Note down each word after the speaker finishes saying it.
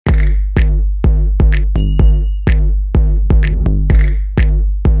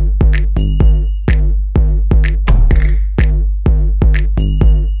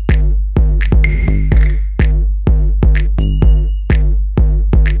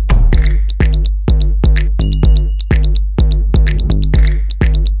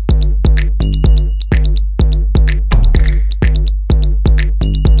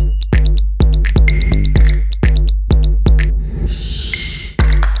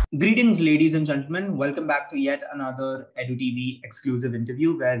Greetings, ladies and gentlemen. Welcome back to yet another EDU TV exclusive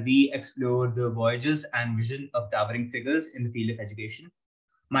interview where we explore the voyages and vision of towering figures in the field of education.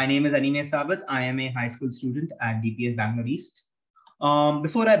 My name is Anime Sabat. I am a high school student at DPS Bangalore East.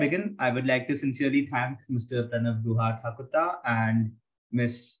 Before I begin, I would like to sincerely thank Mr. Pranav Duha Thakurta and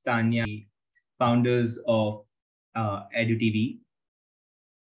Ms. Tanya, founders of EDU TV.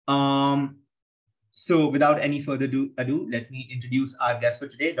 So without any further ado, let me introduce our guest for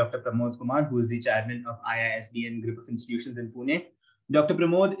today, Dr. Pramod Kumar, who is the chairman of IISB&M Group of Institutions in Pune. Dr.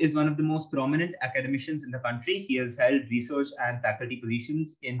 Pramod is one of the most prominent academicians in the country. He has held research and faculty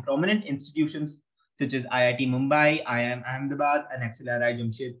positions in prominent institutions such as IIT Mumbai, IIM Ahmedabad, and XLRI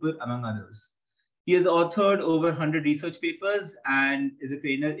Jamshedpur, among others. He has authored over 100 research papers and is a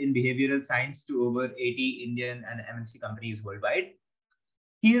trainer in behavioral science to over 80 Indian and MNC companies worldwide.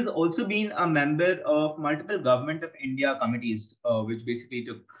 He has also been a member of multiple Government of India committees, which basically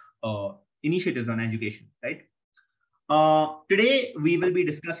took initiatives on education, right? Today, we will be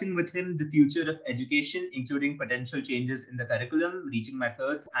discussing with him the future of education, including potential changes in the curriculum, teaching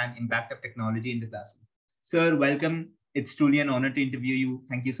methods, and impact of technology in the classroom. Sir, welcome. It's truly an honor to interview you.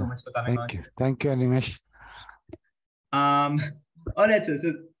 Thank you so much for coming on. Thank you, Animesh. All right, sir.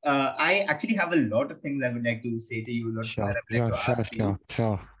 So I actually have a lot of things I would like to say to you.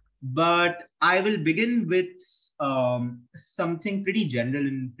 Sure. But I will begin with something pretty general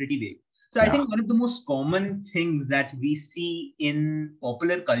and pretty vague. So I think one of the most common things that we see in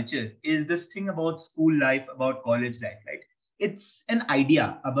popular culture is this thing about school life, about college life, right? It's an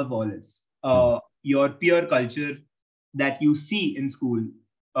idea above all else. Your peer culture that you see in school,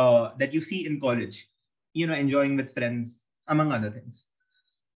 that you see in college, enjoying with friends, among other things.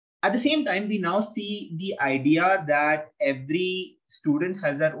 At the same time, we now see the idea that every student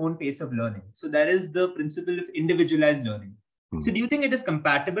has their own pace of learning. So there is the principle of individualized learning. So do you think it is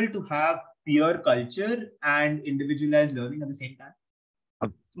compatible to have peer culture and individualized learning at the same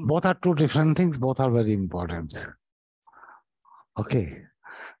time? Both are two different things. Both are very important. Okay.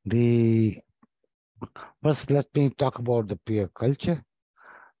 First, let me talk about the peer culture.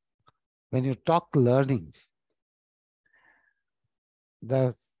 When you talk learning,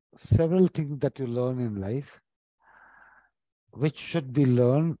 there's several things that you learn in life which should be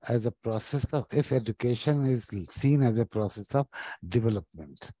learned as a process of, if education is seen as a process of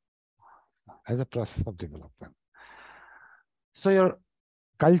development, So your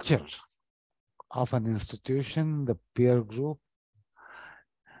culture of an institution, the peer group,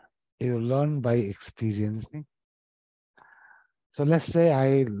 you learn by experiencing. So let's say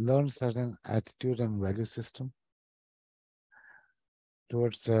I learned certain attitude and value system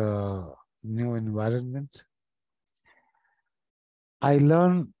towards a new environment. I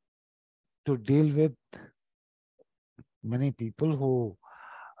learn to deal with many people who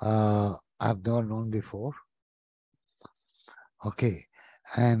I've never known before. Okay,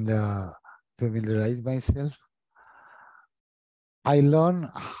 and familiarize myself. I learn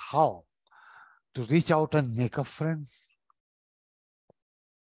how to reach out and make a friend.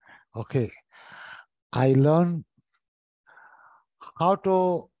 Okay, I learn how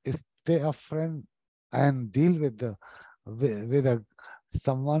to stay a friend and deal with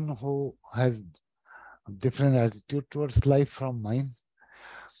someone who has different attitude towards life from mine,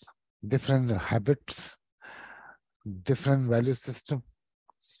 different habits, different value system,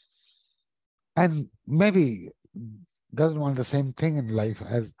 and maybe doesn't want the same thing in life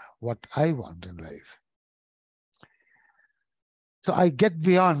as what I want in life. So I get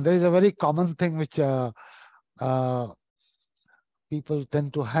beyond. There is a very common thing which people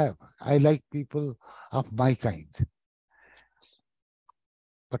tend to have. I like people of my kind.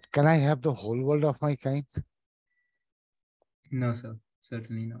 But can I have the whole world of my kind? No, sir.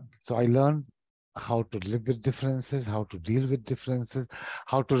 Certainly not. So I learned how to live with differences, how to deal with differences,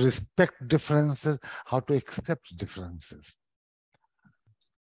 how to respect differences, how to accept differences.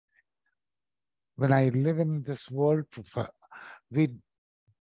 When I live in this world, we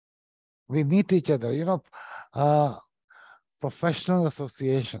meet each other, professional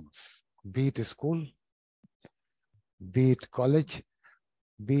associations, be it school, be it college,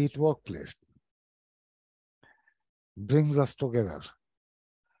 be it workplace, brings us together.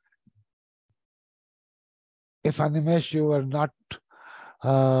 If Animesh, you were not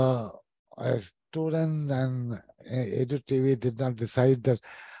a student and EDU TV did not decide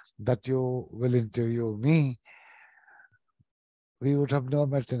that you will interview me, we would have never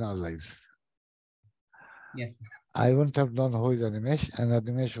met in our lives. Yes. I wouldn't have known who is Animesh, and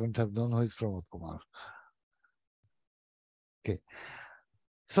Animesh wouldn't have known who is Pramod Kumar. Okay.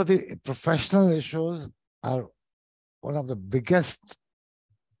 So the professional issues are one of the biggest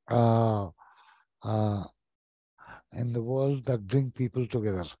in the world that bring people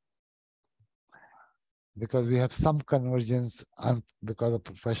together, because we have some convergence because of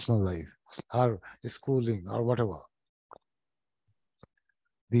professional life or schooling or whatever.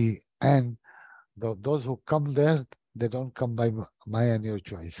 Those who come there, they don't come by my and your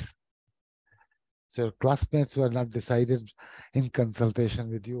choice. So your classmates were not decided in consultation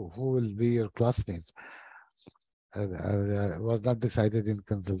with you. Who will be your classmates? Was not decided in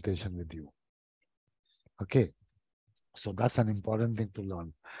consultation with you. Okay. So that's an important thing to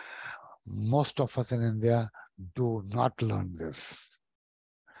learn. Most of us in India do not learn this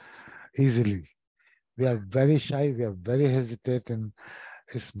easily. We are very shy. We are very hesitant in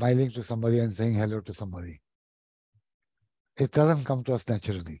smiling to somebody and saying hello to somebody. It doesn't come to us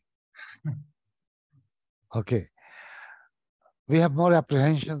naturally. Okay. We have more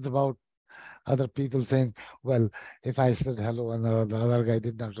apprehensions about other people saying, well, if I said hello and the other guy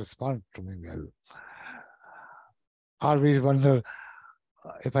did not respond to me well. Or we wonder,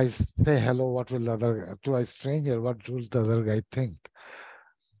 if I say hello, what will the other, to a stranger, what will the other guy think?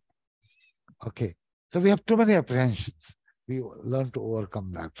 Okay. So we have too many apprehensions. We learn to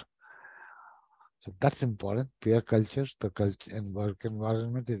overcome that. So that's important. Peer culture, the culture and work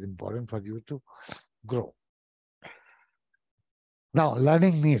environment is important for you to grow. Now,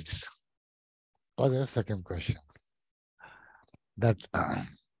 learning needs. Oh, there's a second question. That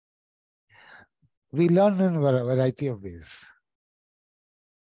we learn in a variety of ways.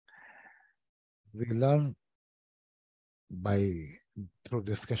 We learn through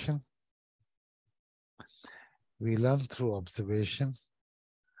discussion. We learn through observation.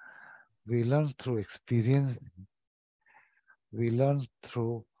 We learn through experience. We learn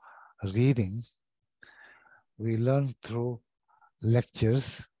through reading. We learn through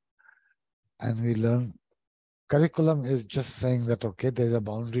lectures. And we learn. Curriculum is just saying that, okay, there's a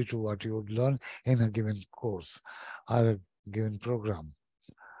boundary to what you would learn in a given course or a given program.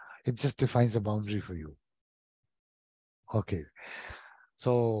 It just defines a boundary for you. Okay.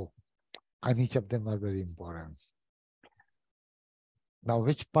 So, and each of them are very important. Now,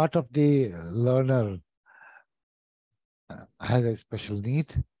 which part of the learner has a special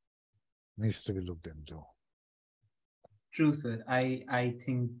need needs to be looked into. True, sir. I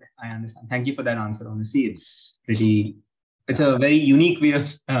think I understand. Thank you for that answer. Honestly, it's a very unique way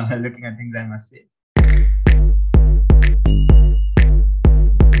of looking at things, I must say.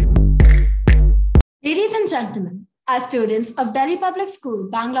 Ladies and gentlemen, as students of Delhi Public School,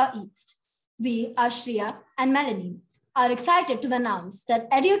 Bangalore East, we, Ashriya and Melanie, are excited to announce that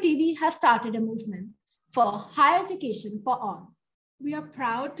EDU TV has started a movement for higher education for all. We are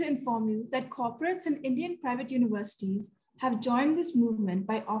proud to inform you that corporates and Indian private universities have joined this movement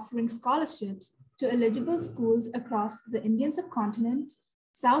by offering scholarships to eligible schools across the Indian subcontinent,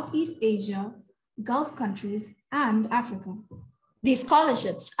 Southeast Asia, Gulf countries, and Africa. These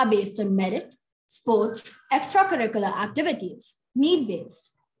scholarships are based on merit, sports, extracurricular activities,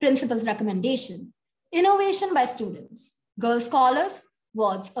 need-based, principal's recommendation, innovation by students, girl scholars,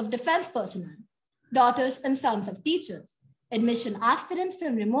 wards of defense personnel, daughters and sons of teachers, admission aspirants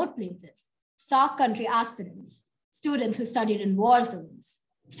from remote places, SAARC country aspirants, students who studied in war zones,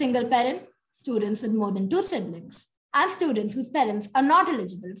 single parent, students with more than 2 siblings, and students whose parents are not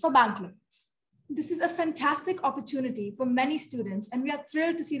eligible for bank loans. This is a fantastic opportunity for many students, and we are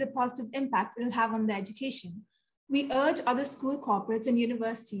thrilled to see the positive impact it will have on their education. We urge other school corporates and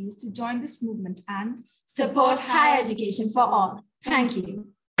universities to join this movement and support higher education for all. Thank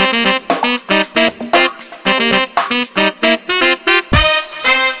you.